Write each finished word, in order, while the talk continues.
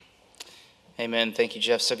Amen. Thank you,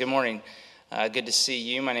 Jeff. So good morning. Good to see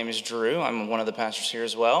you. My name is Drew. I'm one of the pastors here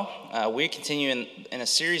as well. We continue in a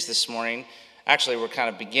series this morning. Actually, we're kind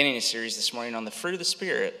of beginning a series this morning on the fruit of the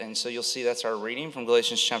Spirit. And so you'll see that's our reading from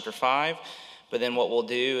Galatians chapter 5. But then what we'll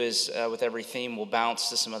do is with every theme, we'll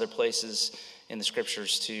bounce to some other places in the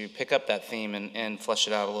scriptures to pick up that theme and flesh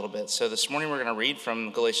it out a little bit. So this morning we're going to read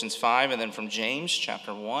from Galatians 5 and then from James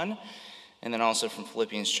chapter 1 and then also from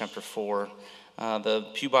Philippians chapter 4. The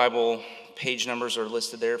Pew Bible page numbers are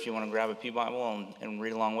listed there if you want to grab a Pew Bible and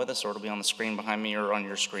read along with us, or it'll be on the screen behind me or on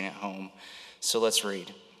your screen at home. So let's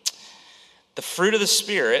read. The fruit of the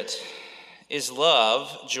Spirit is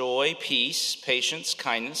love, joy, peace, patience,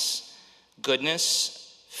 kindness,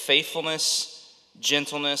 goodness, faithfulness,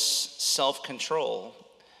 gentleness, self-control.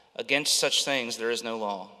 Against such things there is no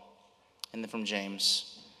law. And then from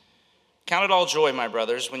James. Count it all joy, my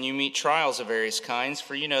brothers, when you meet trials of various kinds,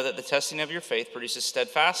 for you know that the testing of your faith produces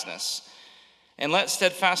steadfastness. And let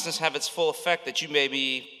steadfastness have its full effect, that you may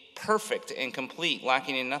be perfect and complete,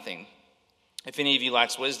 lacking in nothing. If any of you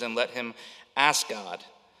lacks wisdom, let him ask God,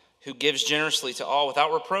 who gives generously to all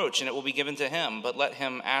without reproach, and it will be given to him. But let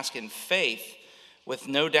him ask in faith, with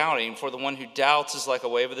no doubting, for the one who doubts is like a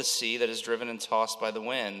wave of the sea that is driven and tossed by the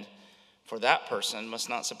wind. For that person must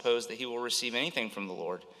not suppose that he will receive anything from the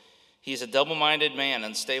Lord. He is a double-minded man,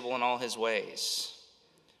 unstable in all his ways.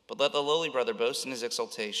 But let the lowly brother boast in his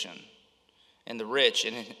exaltation, and the rich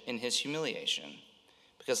in his humiliation,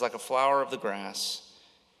 because like a flower of the grass,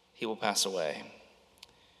 he will pass away.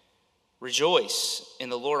 Rejoice in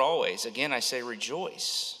the Lord always. Again, I say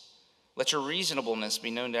rejoice. Let your reasonableness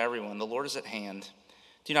be known to everyone. The Lord is at hand.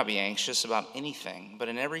 Do not be anxious about anything, but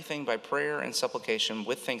in everything by prayer and supplication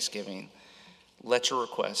with thanksgiving, let your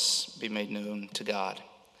requests be made known to God.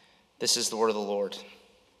 This is the word of the Lord.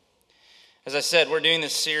 As I said, we're doing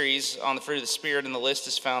this series on the fruit of the Spirit, and the list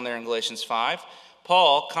is found there in Galatians 5.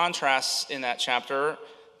 Paul contrasts in that chapter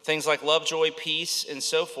things like love, joy, peace, and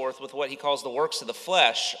so forth with what he calls the works of the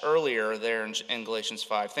flesh earlier there in Galatians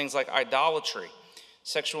 5. Things like idolatry,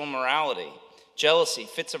 sexual immorality, jealousy,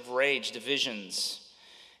 fits of rage, divisions.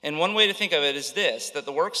 And one way to think of it is this, that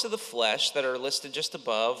the works of the flesh that are listed just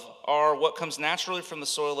above are what comes naturally from the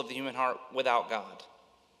soil of the human heart without God.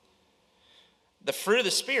 The fruit of the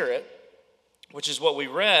Spirit, which is what we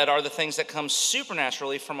read, are the things that come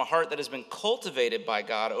supernaturally from a heart that has been cultivated by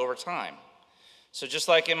God over time. So just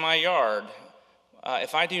like in my yard,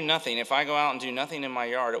 if I do nothing, if I go out and do nothing in my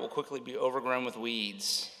yard, it will quickly be overgrown with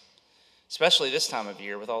weeds, especially this time of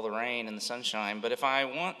year with all the rain and the sunshine. But if I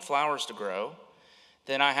want flowers to grow,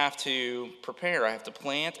 then I have to prepare. I have to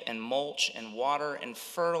plant and mulch and water and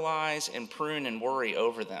fertilize and prune and worry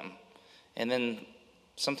over them. And then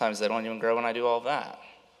sometimes they don't even grow when I do all of that.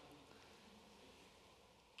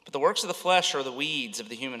 But the works of the flesh are the weeds of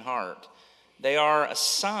the human heart. They are a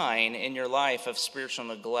sign in your life of spiritual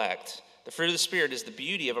neglect. The fruit of the Spirit is the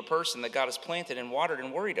beauty of a person that God has planted and watered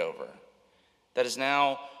and worried over, that is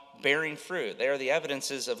now bearing fruit. They are the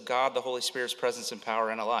evidences of God, the Holy Spirit's presence and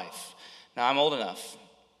power in a life. Now, I'm old enough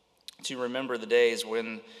to remember the days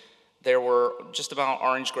when there were just about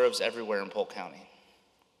orange groves everywhere in Polk County.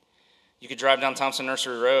 You could drive down Thompson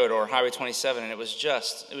Nursery Road or Highway 27, and it was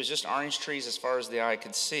just orange trees as far as the eye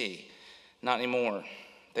could see. Not anymore.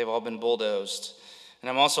 They've all been bulldozed.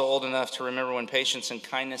 And I'm also old enough to remember when patience and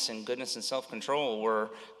kindness and goodness and self-control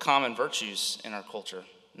were common virtues in our culture.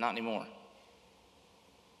 Not anymore.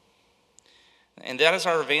 And that is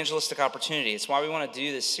our evangelistic opportunity. It's why we want to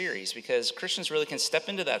do this series, because Christians really can step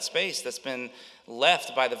into that space that's been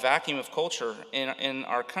left by the vacuum of culture in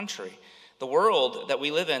our country. The world that we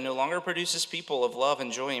live in no longer produces people of love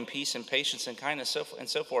and joy and peace and patience and kindness and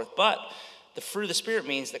so forth. But the fruit of the Spirit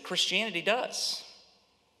means that Christianity does.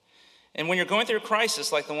 And when you're going through a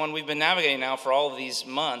crisis like the one we've been navigating now for all of these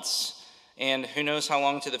months, and who knows how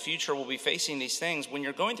long to the future we'll be facing these things, when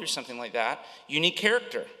you're going through something like that, you need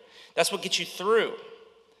character. That's what gets you through.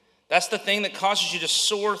 That's the thing that causes you to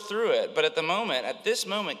soar through it. But at this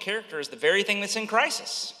moment, character is the very thing that's in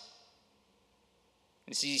crisis.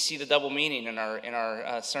 You see the double meaning in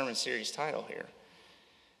our sermon series title here.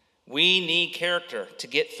 We need character to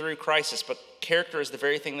get through crisis, but character is the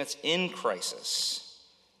very thing that's in crisis.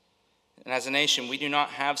 And as a nation, we do not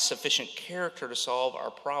have sufficient character to solve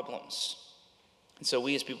our problems. And so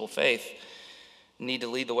we as people of faith need to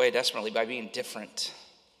lead the way desperately by being different,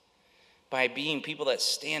 by being people that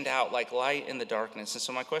stand out like light in the darkness. And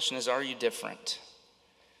so my question is, are you different?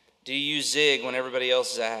 Do you zig when everybody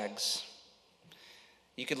else zags?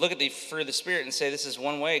 You could look at the fruit of the Spirit and say, this is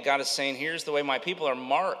one way. God is saying, here's the way my people are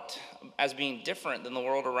marked as being different than the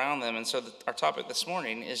world around them. And so our topic this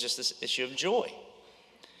morning is just this issue of joy.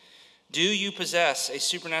 Do you possess a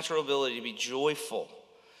supernatural ability to be joyful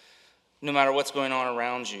no matter what's going on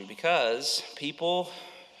around you? Because people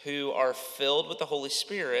who are filled with the Holy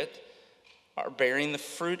Spirit are bearing the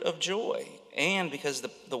fruit of joy, and because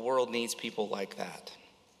the world needs people like that.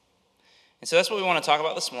 And so that's what we want to talk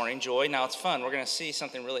about this morning, joy. Now it's fun. We're going to see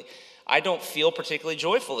something really, I don't feel particularly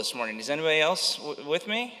joyful this morning. Is anybody else with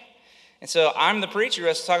me? And so I'm the preacher who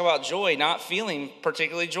has to talk about joy, not feeling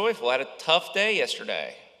particularly joyful. I had a tough day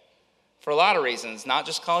yesterday for a lot of reasons, not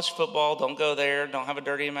just college football. Don't go there. Don't have a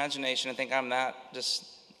dirty imagination and think I'm that just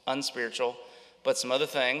unspiritual, but some other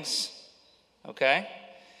things, okay?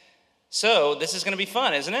 So this is going to be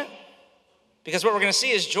fun, isn't it? Because what we're going to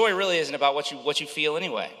see is joy really isn't about what you feel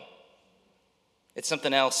anyway. It's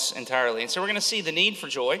something else entirely. And so we're going to see the need for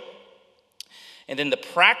joy, and then the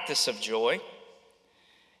practice of joy,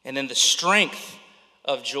 and then the strength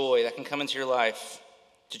of joy that can come into your life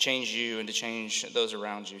to change you and to change those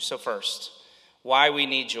around you. So first, why we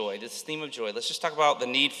need joy. This theme of joy. Let's just talk about the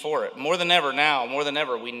need for it. More than ever now, more than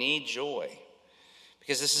ever, we need joy.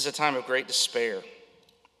 Because this is a time of great despair.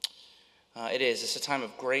 It's a time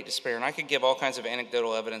of great despair. And I could give all kinds of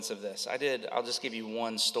anecdotal evidence of this. I'll just give you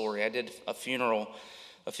one story. I did a funeral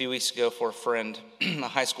a few weeks ago for a friend, a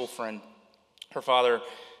high school friend. Her father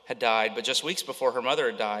had died, but just weeks before her mother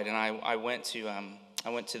had died, and I went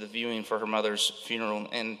to the viewing for her mother's funeral,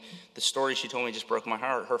 and the story she told me just broke my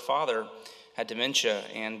heart. Her father had dementia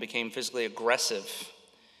and became physically aggressive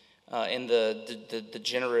in the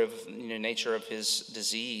degenerative nature of his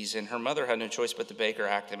disease, and her mother had no choice but to Baker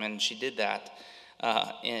Act him, and she did that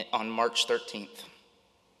on March 13th.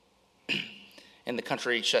 And the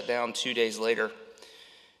country shut down 2 days later.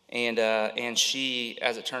 And she,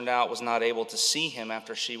 as it turned out, was not able to see him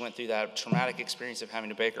after she went through that traumatic experience of having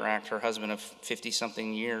to Baker Act her husband of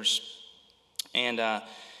 50-something years. And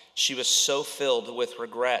she was so filled with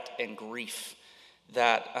regret and grief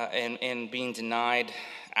that, and being denied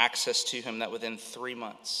access to him, that within 3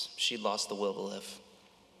 months, she lost the will to live.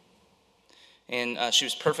 And she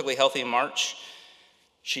was perfectly healthy in March.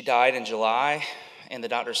 She died in July, and the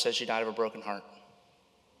doctor said she died of a broken heart.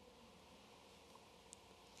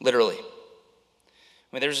 Literally. I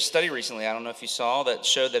mean, there was a study recently, I don't know if you saw, that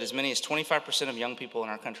showed that as many as 25% of young people in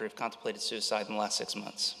our country have contemplated suicide in the last 6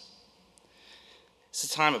 months. It's a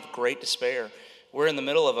time of great despair. We're in the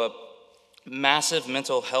middle of a massive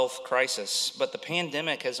mental health crisis, but the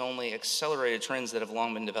pandemic has only accelerated trends that have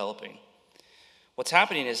long been developing. What's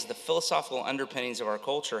happening is the philosophical underpinnings of our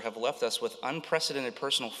culture have left us with unprecedented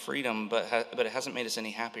personal freedom, but it hasn't made us any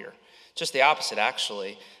happier. Just the opposite,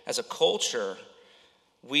 actually. As a culture,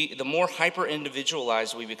 the more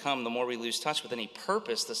hyper-individualized we become, the more we lose touch with any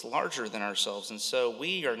purpose that's larger than ourselves. And so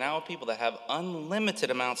we are now people that have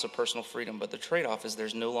unlimited amounts of personal freedom, but the trade-off is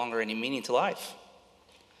there's no longer any meaning to life.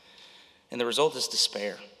 And the result is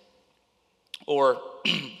despair. Or,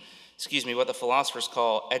 what the philosophers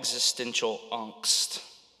call existential angst.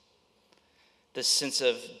 This sense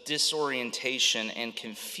of disorientation and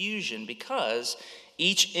confusion because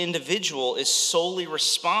each individual is solely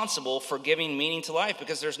responsible for giving meaning to life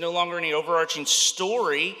because there's no longer any overarching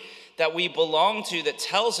story that we belong to that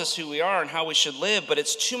tells us who we are and how we should live, but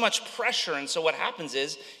it's too much pressure. And so what happens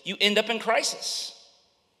is you end up in crisis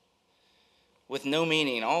with no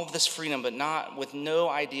meaning, all of this freedom, but not with no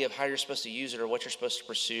idea of how you're supposed to use it or what you're supposed to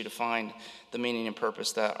pursue to find the meaning and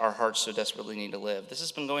purpose that our hearts so desperately need to live. This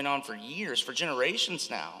has been going on for years, for generations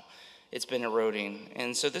now. It's been eroding.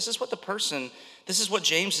 And so this is what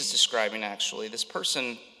James is describing, actually. This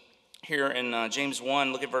person here in James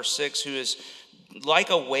 1, look at verse 6, who is like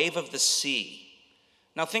a wave of the sea.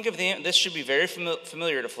 Now think of this should be very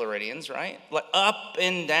familiar to Floridians, right? Like up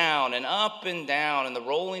and down and the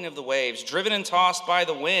rolling of the waves, driven and tossed by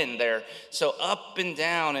the wind there. So up and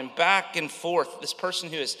down and back and forth. This person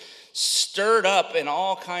who is stirred up in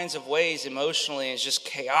all kinds of ways emotionally and is just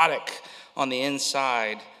chaotic on the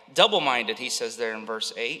inside. Double-minded, he says there in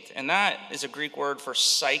verse 8. And that is a Greek word for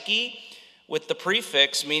psyche with the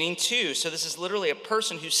prefix meaning two. So this is literally a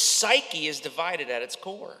person whose psyche is divided at its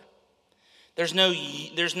core. There's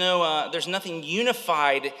nothing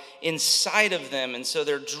unified inside of them, and so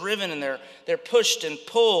they're driven and they're pushed and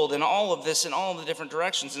pulled and all of this in all of the different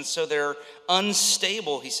directions, and so they're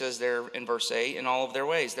unstable, he says there in verse 8, in all of their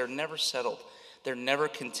ways. They're never settled. They're never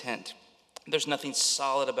content. There's nothing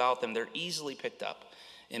solid about them. They're easily picked up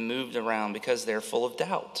and moved around because they're full of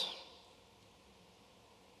doubt.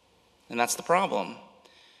 And that's the problem.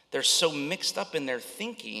 They're so mixed up in their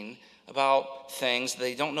thinking about things.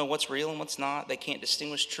 They don't know what's real and what's not. They can't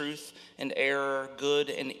distinguish truth and error, good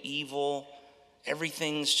and evil.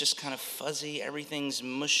 Everything's just kind of fuzzy, everything's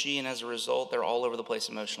mushy, and as a result, they're all over the place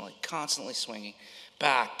emotionally, constantly swinging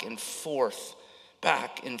back and forth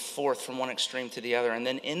from one extreme to the other, and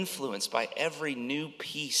then influenced by every new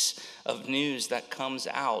piece of news that comes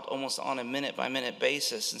out almost on a minute-by-minute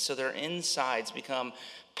basis. And so their insides become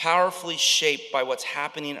powerfully shaped by what's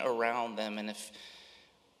happening around them. And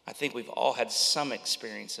I think we've all had some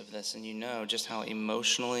experience of this, and you know just how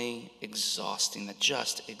emotionally exhausting that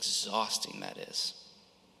is.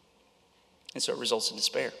 And so it results in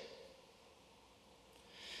despair.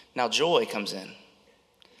 Now joy comes in.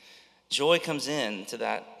 Joy comes into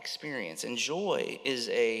that experience, and joy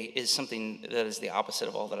is something that is the opposite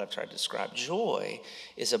of all that I've tried to describe. Joy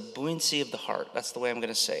is a buoyancy of the heart. That's the way I'm going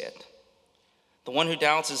to say it. The one who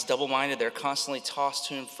doubts is double-minded. They're constantly tossed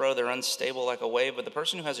to and fro. They're unstable like a wave. But the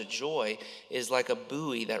person who has a joy is like a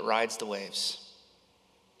buoy that rides the waves.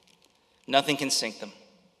 Nothing can sink them.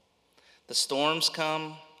 The storms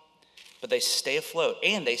come, but they stay afloat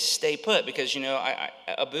and they stay put because,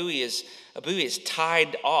 a buoy is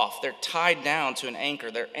tied off. They're tied down to an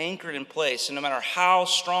anchor. They're anchored in place. So no matter how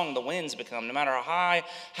strong the winds become, no matter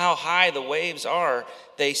how high the waves are,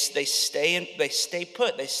 they stay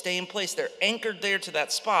put. They stay in place. They're anchored there to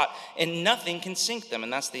that spot, and nothing can sink them.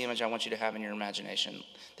 And that's the image I want you to have in your imagination,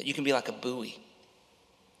 that you can be like a buoy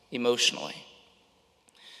emotionally.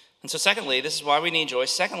 And so secondly, this is why we need joy.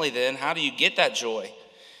 Secondly, then, how do you get that joy?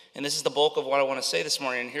 And this is the bulk of what I want to say this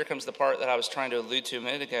morning. And here comes the part that I was trying to allude to a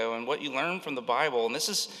minute ago. And what you learn from the Bible, and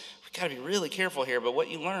we've got to be really careful here, but what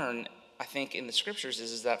you learn, I think, in the scriptures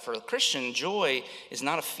is that for a Christian, joy is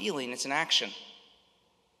not a feeling, it's an action.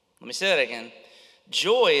 Let me say that again.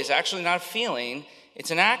 Joy is actually not a feeling,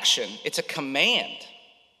 it's an action. It's a command.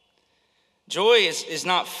 Joy is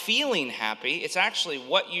not feeling happy, it's actually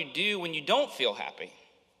what you do when you don't feel happy.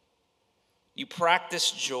 You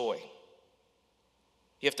practice joy.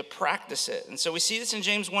 You have to practice it. And so we see this in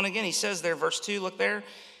James 1 again. He says there, verse 2, look there.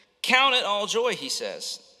 Count it all joy, he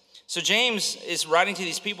says. So James is writing to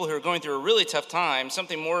these people who are going through a really tough time,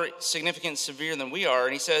 something more significant and severe than we are.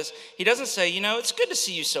 And he doesn't say, it's good to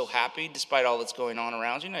see you so happy despite all that's going on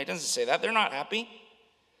around you. No, he doesn't say that. They're not happy.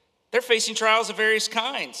 They're facing trials of various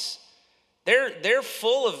kinds. They're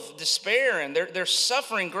full of despair and they're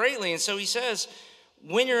suffering greatly. And so he says,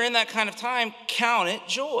 when you're in that kind of time, count it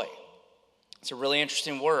joy. It's a really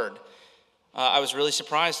interesting word. I was really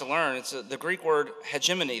surprised to learn. It's the Greek word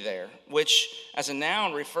hegemony there, which as a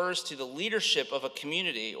noun refers to the leadership of a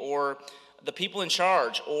community or the people in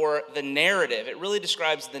charge or the narrative. It really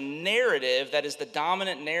describes the narrative that is the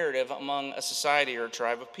dominant narrative among a society or a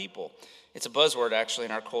tribe of people. It's a buzzword actually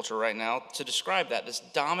in our culture right now to describe that, this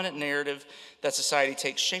dominant narrative that society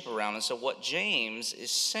takes shape around. And so what James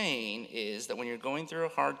is saying is that when you're going through a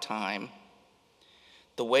hard time,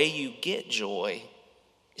 the way you get joy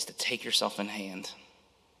is to take yourself in hand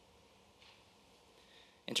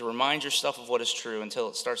and to remind yourself of what is true until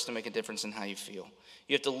it starts to make a difference in how you feel.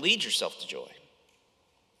 You have to lead yourself to joy.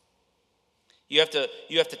 You have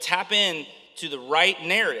to tap in to the right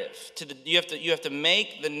narrative. You have to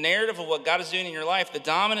make the narrative of what God is doing in your life the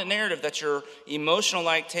dominant narrative that your emotional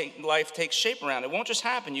life takes shape around. It won't just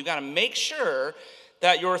happen. You've got to make sure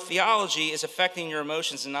that your theology is affecting your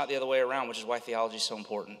emotions and not the other way around, which is why theology is so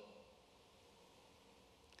important.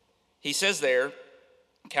 He says there,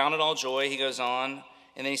 count it all joy, he goes on,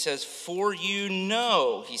 and then he says, for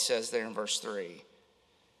he says there in verse 3.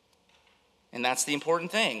 And that's the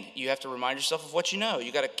important thing. You have to remind yourself of what you know.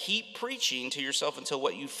 You got to keep preaching to yourself until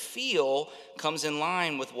what you feel comes in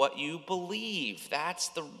line with what you believe. That's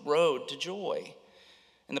the road to joy.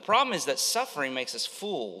 And the problem is that suffering makes us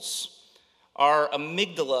fools. Our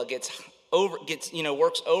amygdala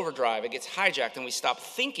works overdrive. It gets hijacked and we stop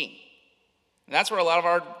thinking. And that's where a lot of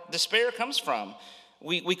our despair comes from.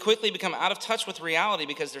 We quickly become out of touch with reality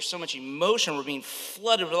because there's so much emotion. We're being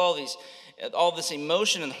flooded with all this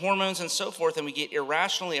emotion and hormones and so forth, and we get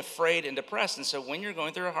irrationally afraid and depressed. And so when you're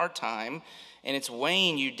going through a hard time and it's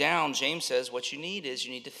weighing you down, James says what you need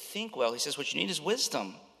to think well. He says what you need is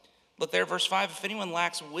wisdom. Look there, verse 5. If anyone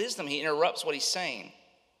lacks wisdom, he interrupts what he's saying.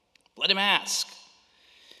 Let him ask.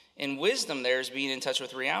 And wisdom there is being in touch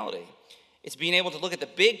with reality. It's being able to look at the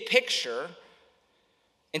big picture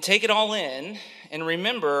and take it all in and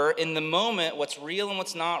remember in the moment what's real and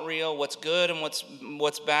what's not real, what's good and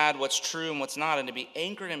what's bad, what's true and what's not, and to be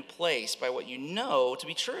anchored in place by what you know to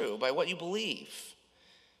be true, by what you believe,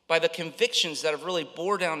 by the convictions that have really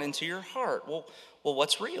bore down into your heart. Well,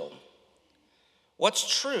 what's real?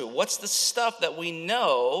 What's true? What's the stuff that we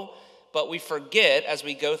know but we forget as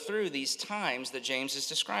we go through these times that James is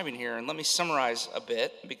describing here? And let me summarize a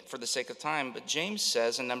bit for the sake of time, but James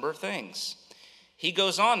says a number of things. he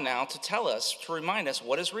goes on now to tell us, to remind us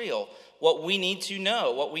what is real, what we need to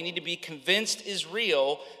know, what we need to be convinced is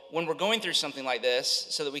real when we're going through something like this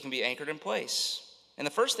so that we can be anchored in place. And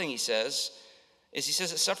the first thing he says that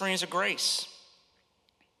suffering is a grace.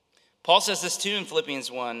 Paul says this too in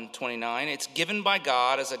Philippians 1:29. It's given by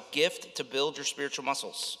God as a gift to build your spiritual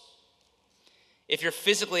muscles. If you're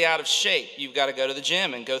physically out of shape, you've got to go to the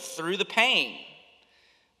gym and go through the pain.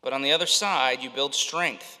 But on the other side, you build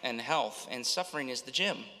strength and health, and suffering is the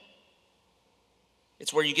gym.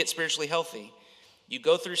 It's where you get spiritually healthy. You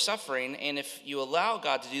go through suffering, and if you allow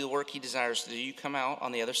God to do the work he desires to do, you come out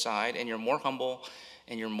on the other side, and you're more humble,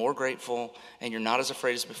 and you're more grateful, and you're not as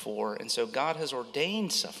afraid as before. And so God has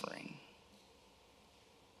ordained suffering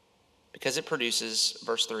because it produces,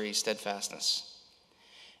 verse 3, steadfastness.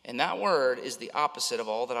 And that word is the opposite of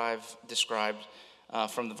all that I've described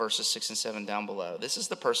from the verses 6 and 7 down below. This is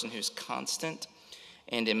the person who's constant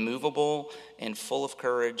and immovable and full of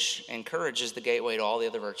courage, and courage is the gateway to all the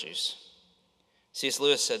other virtues. C.S.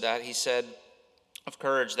 Lewis said that. He said of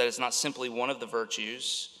courage that it's not simply one of the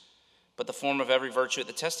virtues, but the form of every virtue at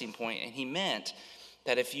the testing point. And he meant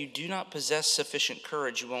that if you do not possess sufficient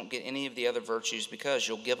courage, you won't get any of the other virtues because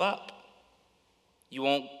you'll give up. You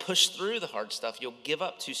won't push through the hard stuff. You'll give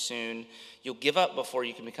up too soon. You'll give up before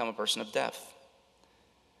you can become a person of depth.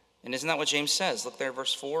 And isn't that what James says? Look there,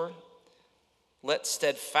 verse 4. Let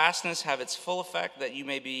steadfastness have its full effect, that you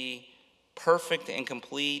may be perfect and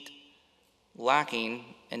complete, lacking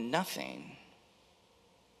in nothing.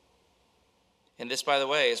 And this, by the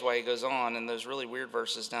way, is why he goes on in those really weird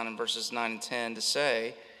verses down in verses 9 and 10 to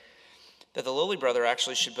say that the lowly brother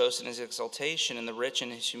actually should boast in his exaltation and the rich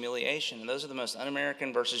in his humiliation. And those are the most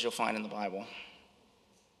un-American verses you'll find in the Bible.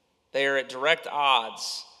 They are at direct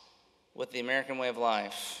odds with the American way of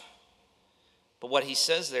life. But what he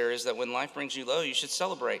says there is that when life brings you low, you should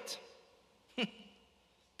celebrate.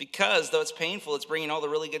 Because though it's painful, it's bringing all the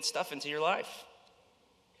really good stuff into your life.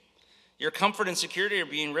 Your comfort and security are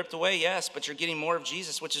being ripped away, yes, but you're getting more of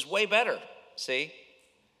Jesus, which is way better. See?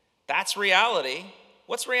 That's reality.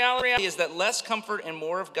 What's reality is that less comfort and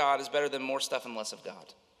more of God is better than more stuff and less of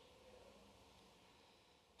God.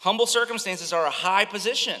 Humble circumstances are a high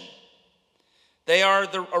position. They are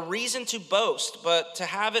a reason to boast, but to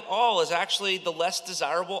have it all is actually the less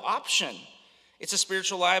desirable option. It's a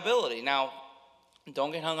spiritual liability. Now,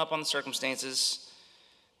 don't get hung up on the circumstances.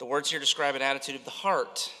 The words here describe an attitude of the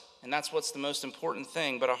heart, and that's what's the most important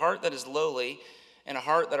thing. But a heart that is lowly and a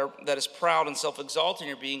heart that is proud and self-exalting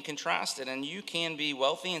are being contrasted, and you can be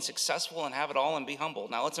wealthy and successful and have it all and be humble.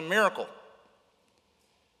 Now, it's a miracle,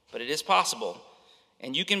 but it is possible.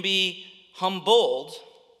 And you can be humbled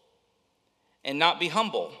and not be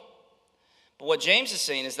humble. But what James is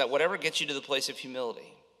saying is that whatever gets you to the place of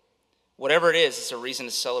humility, whatever it is, it's a reason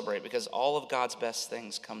to celebrate, because all of God's best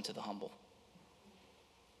things come to the humble.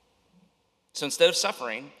 So instead of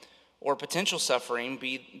suffering, or potential suffering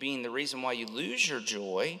being the reason why you lose your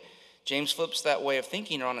joy, James flips that way of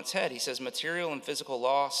thinking on its head. He says material and physical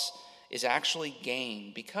loss is actually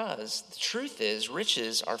gain, because the truth is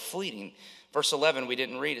riches are fleeting. Verse 11 we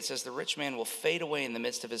didn't read. It says the rich man will fade away in the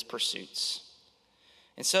midst of his pursuits.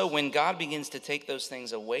 And so when God begins to take those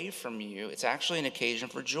things away from you, it's actually an occasion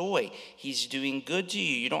for joy. He's doing good to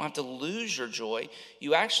you. You don't have to lose your joy.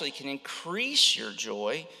 You actually can increase your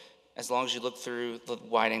joy as long as you look through the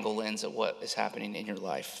wide-angle lens at what is happening in your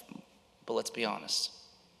life. But let's be honest.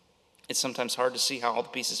 It's sometimes hard to see how all the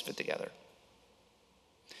pieces fit together.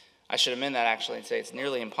 I should amend that actually and say it's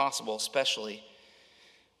nearly impossible, especially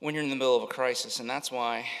when you're in the middle of a crisis. And that's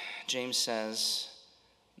why James says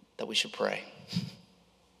that we should pray.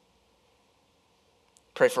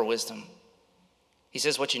 Pray for wisdom. He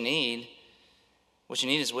says what you need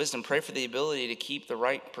is wisdom. Pray for the ability to keep the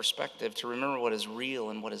right perspective, to remember what is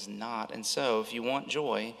real and what is not. And so if you want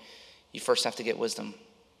joy, you first have to get wisdom.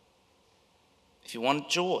 If you want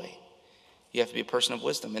joy, you have to be a person of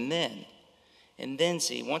wisdom. And then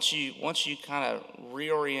see, once you kind of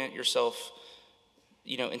reorient yourself,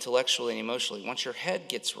 intellectually and emotionally, once your head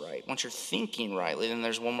gets right, once you're thinking rightly, then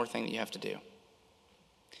there's one more thing that you have to do.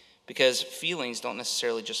 Because feelings don't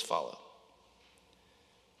necessarily just follow.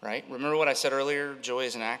 Right? Remember what I said earlier? Joy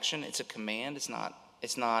is an action. It's a command. It's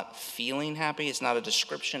not feeling happy. It's not a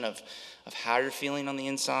description of how you're feeling on the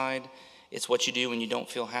inside. It's what you do when you don't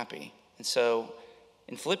feel happy. And so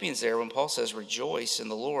in Philippians there, when Paul says rejoice in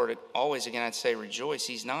the Lord, always again I'd say rejoice.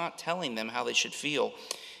 He's not telling them how they should feel.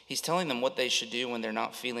 He's telling them what they should do when they're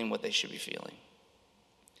not feeling what they should be feeling.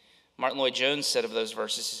 Martin Lloyd-Jones said of those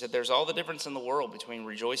verses, he said, there's all the difference in the world between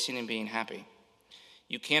rejoicing and being happy.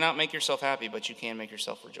 You cannot make yourself happy, but you can make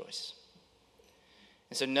yourself rejoice.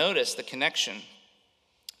 And so notice the connection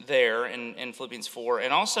there in Philippians 4.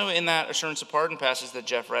 And also in that assurance of pardon passage that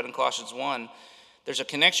Jeff read in Colossians 1, there's a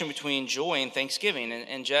connection between joy and thanksgiving.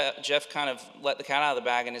 And Jeff kind of let the cat out of the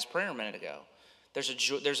bag in his prayer a minute ago.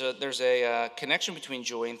 There's a connection between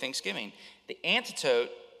joy and thanksgiving. The antidote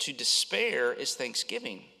to despair is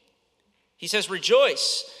thanksgiving. He says,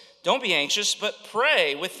 rejoice, don't be anxious, but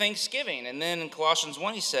pray with thanksgiving. And then in Colossians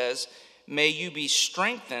 1, he says, may you be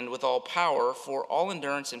strengthened with all power for all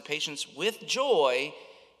endurance and patience with joy,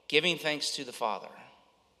 giving thanks to the Father.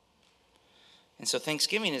 And so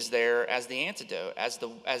thanksgiving is there as the antidote, as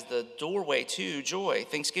the doorway to joy.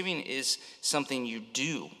 Thanksgiving is something you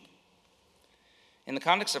do. In the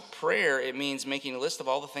context of prayer, it means making a list of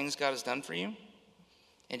all the things God has done for you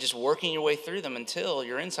and just working your way through them until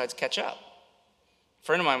your insides catch up. A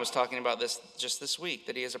friend of mine was talking about this just this week,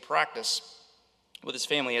 that he has a practice with his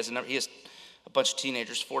family. He has a bunch of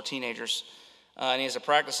teenagers, 4 teenagers, and he has a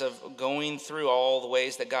practice of going through all the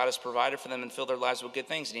ways that God has provided for them and filled their lives with good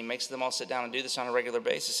things. And he makes them all sit down and do this on a regular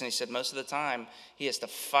basis. And he said most of the time he has to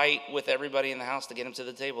fight with everybody in the house to get them to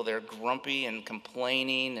the table. They're grumpy and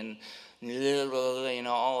complaining and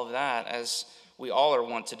all of that, as we all are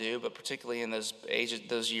wont to do, but particularly in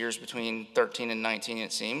those years between 13 and 19,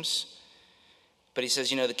 it seems. But he says,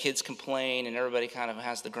 the kids complain and everybody kind of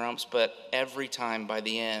has the grumps, but every time by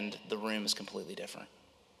the end, the room is completely different.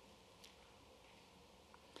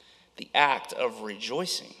 The act of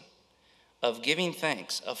rejoicing, of giving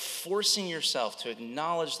thanks, of forcing yourself to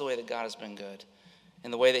acknowledge the way that God has been good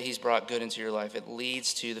and the way that he's brought good into your life, it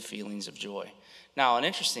leads to the feelings of joy. Now, an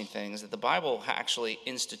interesting thing is that the Bible actually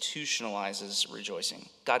institutionalizes rejoicing.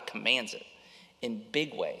 God commands it in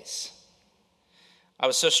big ways. I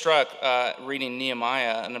was so struck reading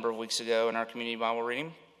Nehemiah a number of weeks ago in our community Bible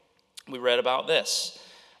reading. We read about this.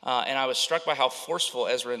 And I was struck by how forceful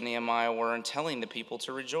Ezra and Nehemiah were in telling the people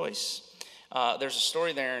to rejoice. There's a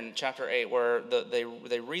story there in chapter 8 where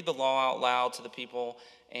they read the law out loud to the people,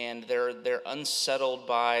 and they're unsettled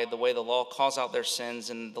by the way the law calls out their sins,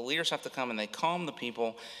 and the leaders have to come and they calm the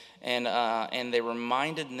people, and they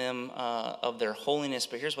reminded them of their holiness.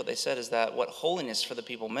 But here's what they said, is that what holiness for the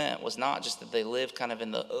people meant was not just that they lived kind of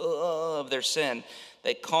in the of their sin.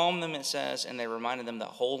 They calmed them, it says, and they reminded them that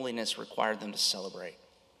holiness required them to celebrate.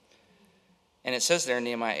 And it says there in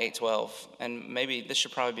Nehemiah 8:12, and maybe this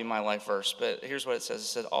should probably be my life verse, but here's what it says. It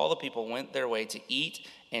said, all the people went their way to eat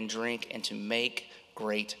and drink and to make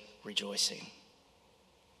great rejoicing.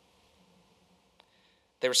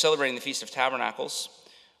 They were celebrating the Feast of Tabernacles,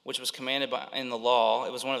 which was commanded in the law.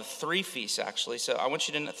 It was one of the 3 feasts, actually. So I want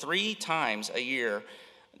you to know 3 times a year,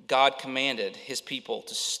 God commanded his people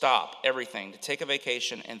to stop everything, to take a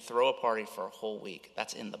vacation and throw a party for a whole week.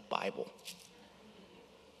 That's in the Bible.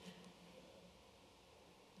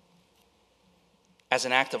 As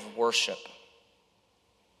an act of worship.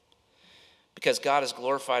 Because God is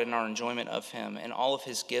glorified in our enjoyment of him and all of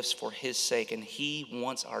his gifts for his sake, and he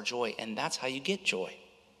wants our joy, and that's how you get joy.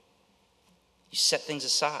 You set things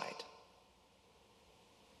aside,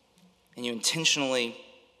 and you intentionally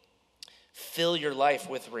fill your life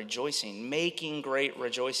with rejoicing, making great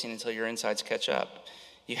rejoicing until your insides catch up.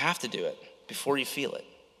 You have to do it before you feel it.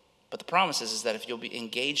 But the promise is that if you'll be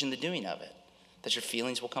engaged in the doing of it, that your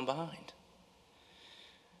feelings will come behind.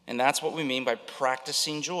 And that's what we mean by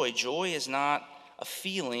practicing joy. Joy is not a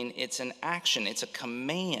feeling, it's an action, it's a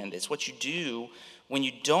command. It's what you do when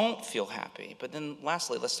you don't feel happy. But then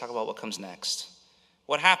lastly, let's talk about what comes next.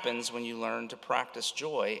 What happens when you learn to practice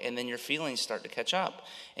joy and then your feelings start to catch up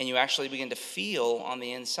and you actually begin to feel on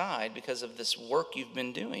the inside because of this work you've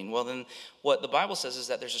been doing? Well, then what the Bible says is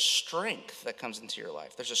that there's a strength that comes into your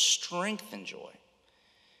life. There's a strength in joy.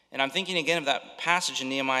 And I'm thinking again of that passage in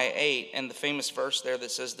Nehemiah 8 and the famous verse there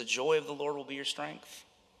that says, the joy of the Lord will be your strength.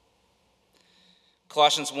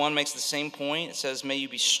 Colossians 1 makes the same point. It says, may you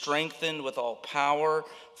be strengthened with all power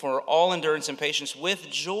for all endurance and patience with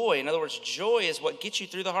joy. In other words, joy is what gets you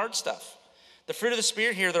through the hard stuff. The fruit of the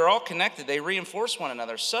Spirit here, they're all connected. They reinforce one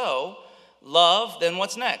another. So, love, then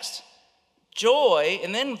what's next? Joy,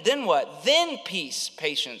 and then what? Then peace,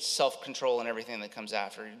 patience, self-control, and everything that comes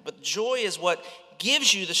after. But joy is what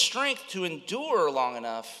gives you the strength to endure long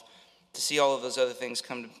enough to see all of those other things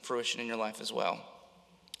come to fruition in your life as well.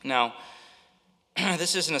 Now,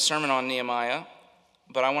 this isn't a sermon on Nehemiah,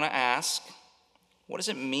 but I want to ask, what does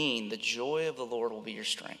it mean, the joy of the Lord will be your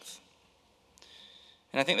strength?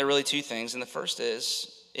 And I think there are really 2 things. And the first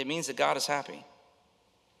is, it means that God is happy.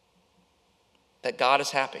 That God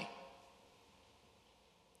is happy.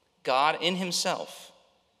 God in himself,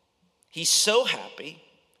 he's so happy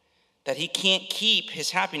that he can't keep his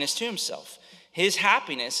happiness to himself. His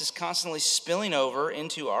happiness is constantly spilling over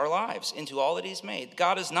into our lives, into all that he's made.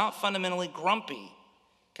 God is not fundamentally grumpy.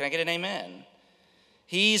 Can I get an amen?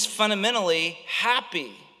 He's fundamentally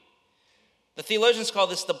happy. The theologians call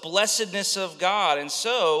this the blessedness of God. And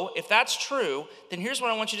so, if that's true, then here's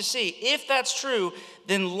what I want you to see. If that's true,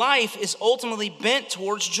 then life is ultimately bent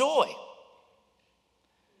towards joy.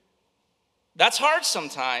 That's hard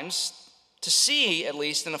sometimes to see, at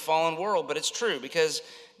least in a fallen world, but it's true because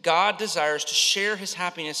God desires to share his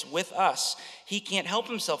happiness with us. He can't help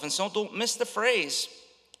himself. And so don't miss the phrase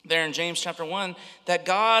there in James chapter 1 that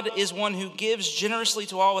God is one who gives generously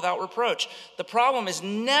to all without reproach. The problem is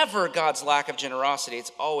never God's lack of generosity.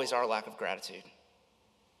 It's always our lack of gratitude.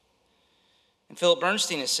 And Philip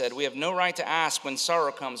Bernstein has said, we have no right to ask when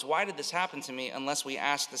sorrow comes, why did this happen to me, unless we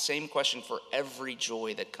ask the same question for every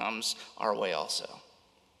joy that comes our way also.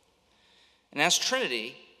 And as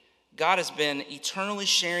Trinity, God has been eternally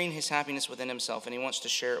sharing his happiness within himself, and he wants to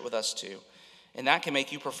share it with us too. And that can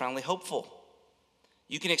make you profoundly hopeful.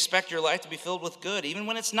 You can expect your life to be filled with good, even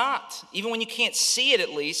when it's not. Even when you can't see it, at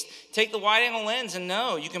least. Take the wide-angle lens and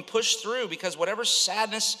know you can push through, because whatever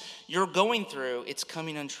sadness you're going through, it's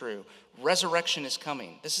coming untrue. Resurrection is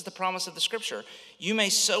coming. This is the promise of the scripture. You may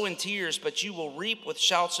sow in tears, but you will reap with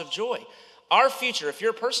shouts of joy. Our future, if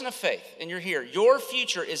you're a person of faith and you're here, your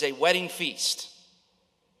future is a wedding feast.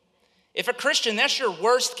 If a Christian, that's your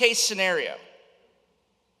worst case scenario.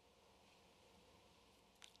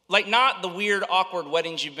 Like not the weird, awkward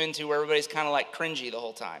weddings you've been to where everybody's kind of like cringy the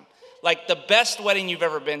whole time. Like the best wedding you've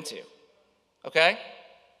ever been to. Okay?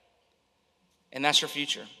 And that's your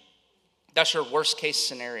future. That's your worst case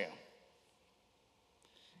scenario.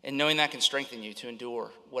 And knowing that can strengthen you to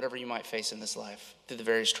endure whatever you might face in this life through the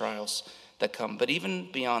various trials that come. But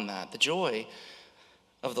even beyond that, the joy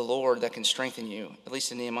of the Lord that can strengthen you, at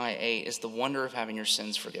least in Nehemiah 8, is the wonder of having your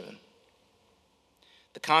sins forgiven.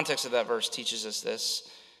 The context of that verse teaches us this.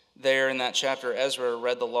 There in that chapter, Ezra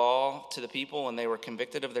read the law to the people, and they were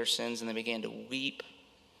convicted of their sins, and they began to weep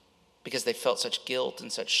because they felt such guilt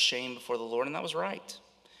and such shame before the Lord, and that was right.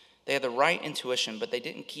 They had the right intuition, but they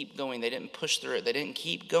didn't keep going. They didn't push through it. They didn't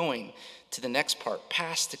keep going to the next part,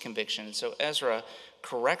 past the conviction. And so Ezra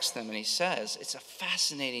corrects them, and he says, it's a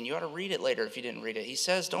fascinating, you ought to read it later if you didn't read it. He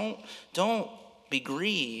says, don't be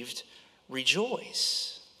grieved,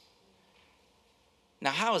 rejoice.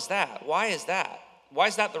 Now, how is that? Why is that? Why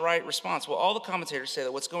is that the right response? Well, all the commentators say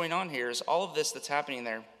that what's going on here is all of this that's happening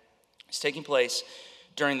there is taking place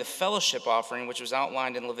during the fellowship offering, which was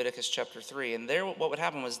outlined in Leviticus chapter 3. And there what would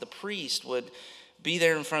happen was the priest would be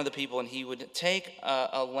there in front of the people, and he would take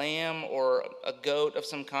a lamb or a goat of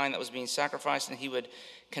some kind that was being sacrificed, and he would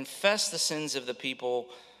confess the sins of the people,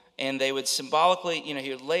 and they would symbolically, he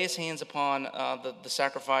would lay his hands upon the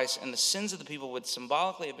sacrifice, and the sins of the people would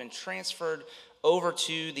symbolically have been transferred over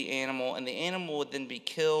to the animal, and the animal would then be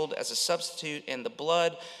killed as a substitute, and the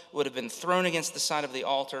blood would have been thrown against the side of the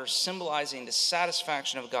altar, symbolizing the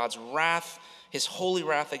satisfaction of God's wrath, his holy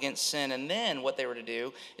wrath against sin. And then what they were to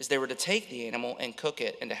do is they were to take the animal and cook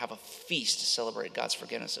it and to have a feast to celebrate God's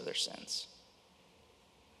forgiveness of their sins.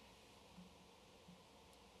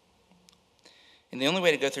 And the only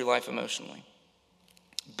way to go through life emotionally,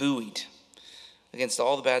 buoyed against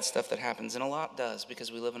all the bad stuff that happens, and a lot does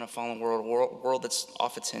because we live in a fallen world that's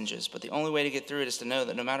off its hinges. But the only way to get through it is to know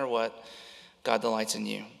that no matter what, God delights in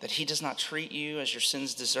you, that he does not treat you as your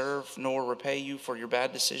sins deserve, nor repay you for your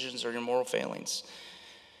bad decisions or your moral failings.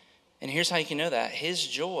 And here's how you can know that. His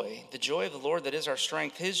joy, the joy of the Lord that is our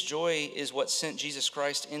strength, his joy is what sent Jesus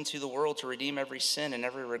Christ into the world to redeem every sin and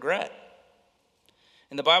every regret.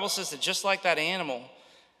 And the Bible says that just like that animal,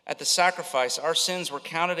 at the sacrifice, our sins were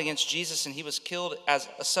counted against Jesus, and he was killed as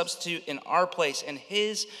a substitute in our place. And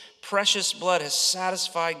his precious blood has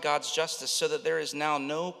satisfied God's justice so that there is now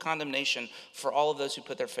no condemnation for all of those who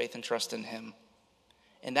put their faith and trust in him.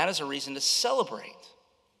 And that is a reason to celebrate.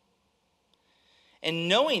 And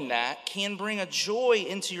knowing that can bring a joy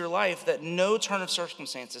into your life that no turn of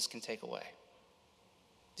circumstances can take away.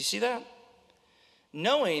 Do you see that?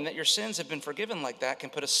 Knowing that your sins have been forgiven like that can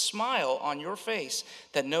put a smile on your face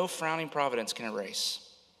that no frowning providence can erase.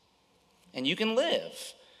 And you can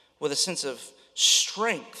live with a sense of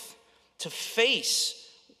strength to face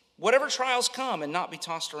whatever trials come and not be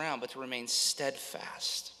tossed around, but to remain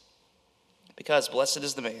steadfast. Because blessed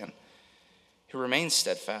is the man who remains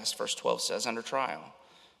steadfast, verse 12 says, under trial.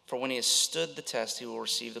 For when he has stood the test, he will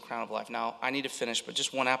receive the crown of life. Now, I need to finish, but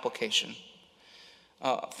just one application.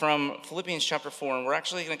 From Philippians chapter 4, and we're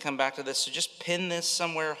actually going to come back to this, so just pin this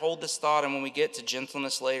somewhere, hold this thought, and when we get to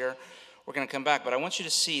gentleness later, we're going to come back. But I want you to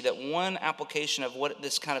see that one application of what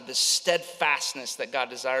this steadfastness that God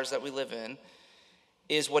desires that we live in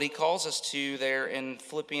is what he calls us to there in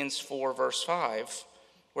Philippians 4, verse 5,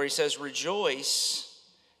 where he says, rejoice,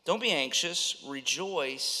 don't be anxious,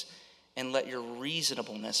 rejoice, and let your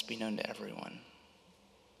reasonableness be known to everyone.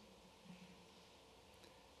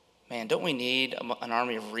 Man, don't we need an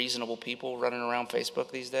army of reasonable people running around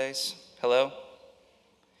Facebook these days? Hello?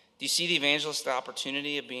 Do you see the evangelist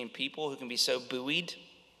opportunity of being people who can be so buoyed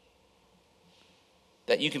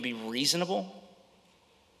that you can be reasonable?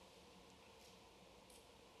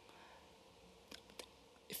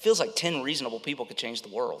 It feels like 10 reasonable people could change the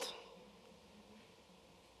world.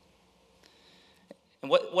 And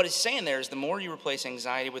what it's saying there is the more you replace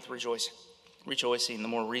anxiety with rejoicing, the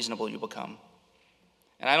more reasonable you become.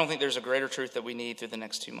 And I don't think there's a greater truth that we need through the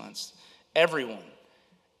next 2 months. Everyone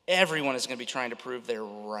is going to be trying to prove they're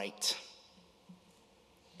right.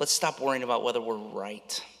 Let's stop worrying about whether we're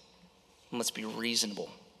right, and let's be reasonable.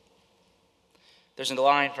 There's a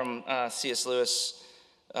line from C.S. Lewis,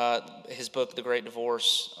 his book, The Great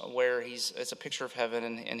Divorce, where it's a picture of heaven,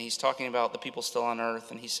 and he's talking about the people still on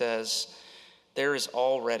earth, and he says, there is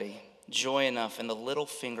already joy enough in the little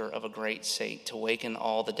finger of a great saint to waken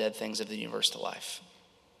all the dead things of the universe to life.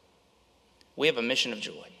 We have a mission of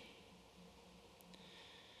joy.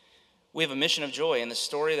 We have a mission of joy, and the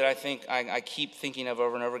story that I think I keep thinking of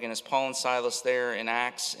over and over again is Paul and Silas there in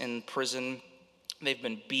Acts in prison. They've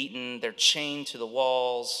been beaten. They're chained to the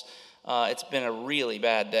walls. It's been a really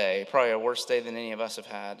bad day, probably a worse day than any of us have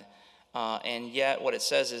had. And yet what it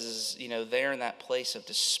says is, they're in that place of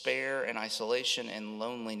despair and isolation and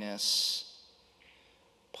loneliness.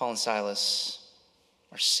 Paul and Silas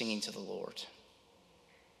are singing to the Lord.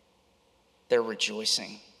 They're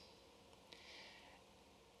rejoicing.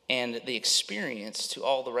 And the experience to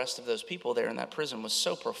all the rest of those people there in that prison was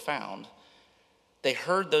so profound. They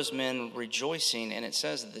heard those men rejoicing, and it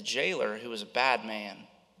says that the jailer, who was a bad man,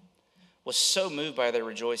 was so moved by their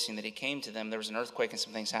rejoicing that he came to them. There was an earthquake and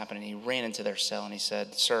some things happened, and he ran into their cell and he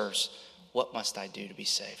said, sirs, what must I do to be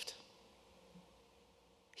saved?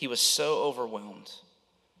 He was so overwhelmed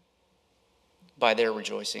by their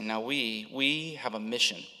rejoicing. Now we have a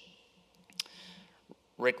mission.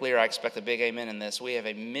 Rick Lear, I expect a big amen in this. We have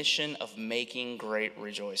a mission of making great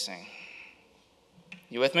rejoicing.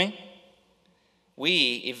 You with me?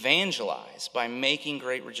 We evangelize by making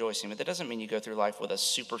great rejoicing, but that doesn't mean you go through life with a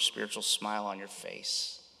super spiritual smile on your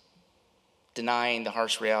face, denying the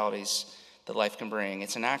harsh realities that life can bring.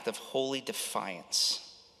 It's an act of holy defiance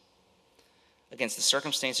against the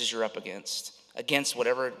circumstances you're up against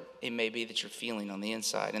whatever it may be that you're feeling on the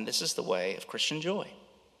inside. And this is the way of Christian joy.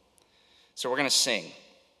 So we're going to sing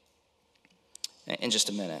in just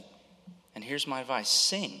a minute. And here's my advice.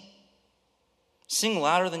 Sing. Sing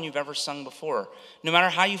louder than you've ever sung before. No matter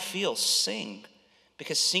how you feel, sing.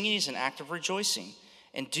 Because singing is an act of rejoicing.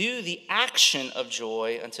 And do the action of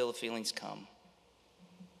joy until the feelings come.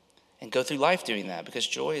 And go through life doing that, because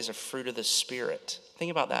joy is a fruit of the Spirit.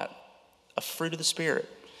 Think about that. A fruit of the Spirit.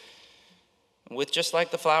 With just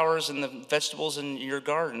like the flowers and the vegetables in your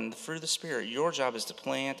garden, the fruit of the Spirit, your job is to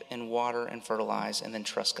plant and water and fertilize and then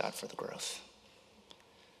trust God for the growth.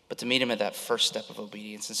 But to meet him at that first step of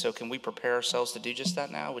obedience. And so can we prepare ourselves to do just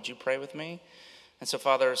that now? Would you pray with me? And so,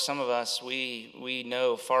 Father, some of us, we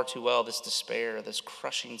know far too well this despair, this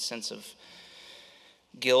crushing sense of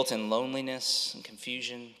guilt and loneliness and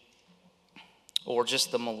confusion, or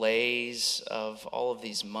just the malaise of all of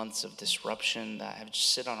these months of disruption that have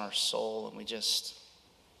just sit on our soul, and we're just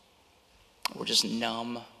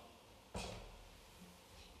numb.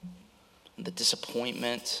 And the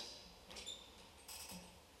disappointment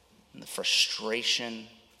and the frustration,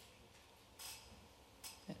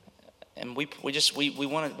 and we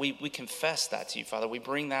confess that to you, Father. We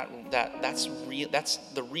bring that's real. That's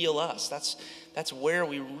the real us. That's where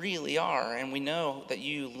we really are, and we know that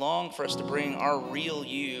you long for us to bring our real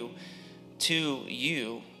you to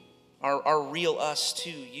you, our real us to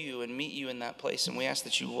you, and meet you in that place. And we ask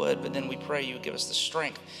that you would, but then we pray you would give us the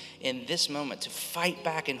strength in this moment to fight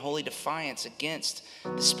back in holy defiance against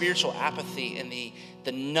the spiritual apathy and the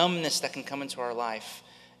numbness that can come into our life,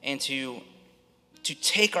 and to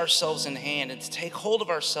take ourselves in hand and to take hold of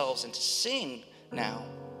ourselves and to sing now.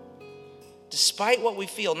 Despite what we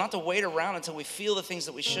feel, not to wait around until we feel the things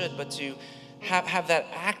that we should, but to have that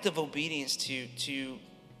act of obedience to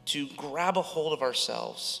grab a hold of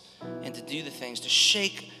ourselves and to do the things, to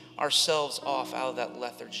shake ourselves off out of that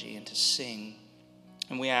lethargy and to sing.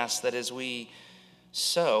 And we ask that as we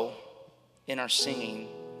sow in our singing,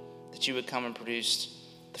 that you would come and produce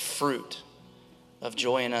the fruit of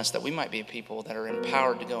joy in us, that we might be a people that are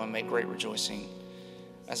empowered to go and make great rejoicing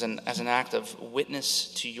as an act of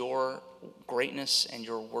witness to your greatness and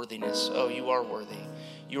your worthiness. Oh, you are worthy.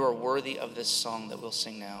 You are worthy of this song that we'll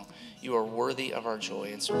sing now. You are worthy of our joy.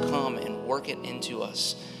 And so come and work it into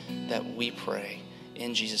us that we pray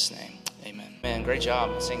in Jesus' name. Amen. Man, great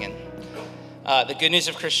job singing. The good news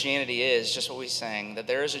of Christianity is just what we sang, that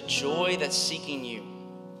there is a joy that's seeking you.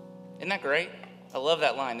 Isn't that great? I love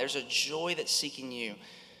that line. There's a joy that's seeking you.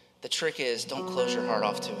 The trick is, don't close your heart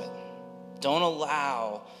off to it. Don't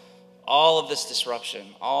allow all of this disruption,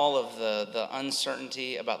 all of the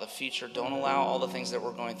uncertainty about the future. Don't allow all the things that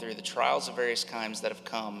we're going through, the trials of various kinds that have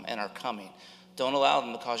come and are coming. Don't allow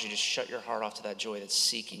them to cause you to shut your heart off to that joy that's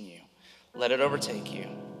seeking you. Let it overtake you.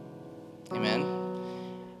 Amen?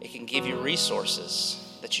 It can give you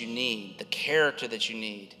resources that you need, the character that you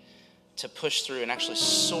need to push through and actually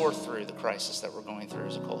soar through the crisis that we're going through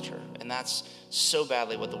as a culture. And that's so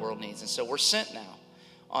badly what the world needs. And so we're sent now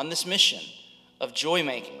on this mission of joy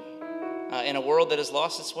making in a world that has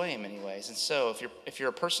lost its way in many ways. And so if you're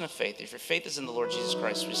a person of faith, if your faith is in the Lord Jesus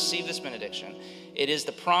Christ, receive this benediction. It is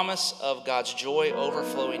the promise of God's joy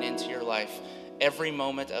overflowing into your life every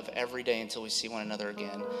moment of every day until we see one another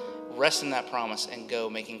again. Rest in that promise and go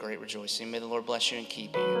making great rejoicing. May the Lord bless you and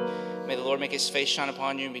keep you. May the Lord make his face shine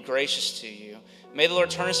upon you and be gracious to you. May the Lord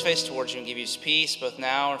turn his face towards you and give you his peace both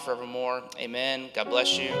now and forevermore. Amen. God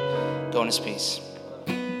bless you. Go in his peace.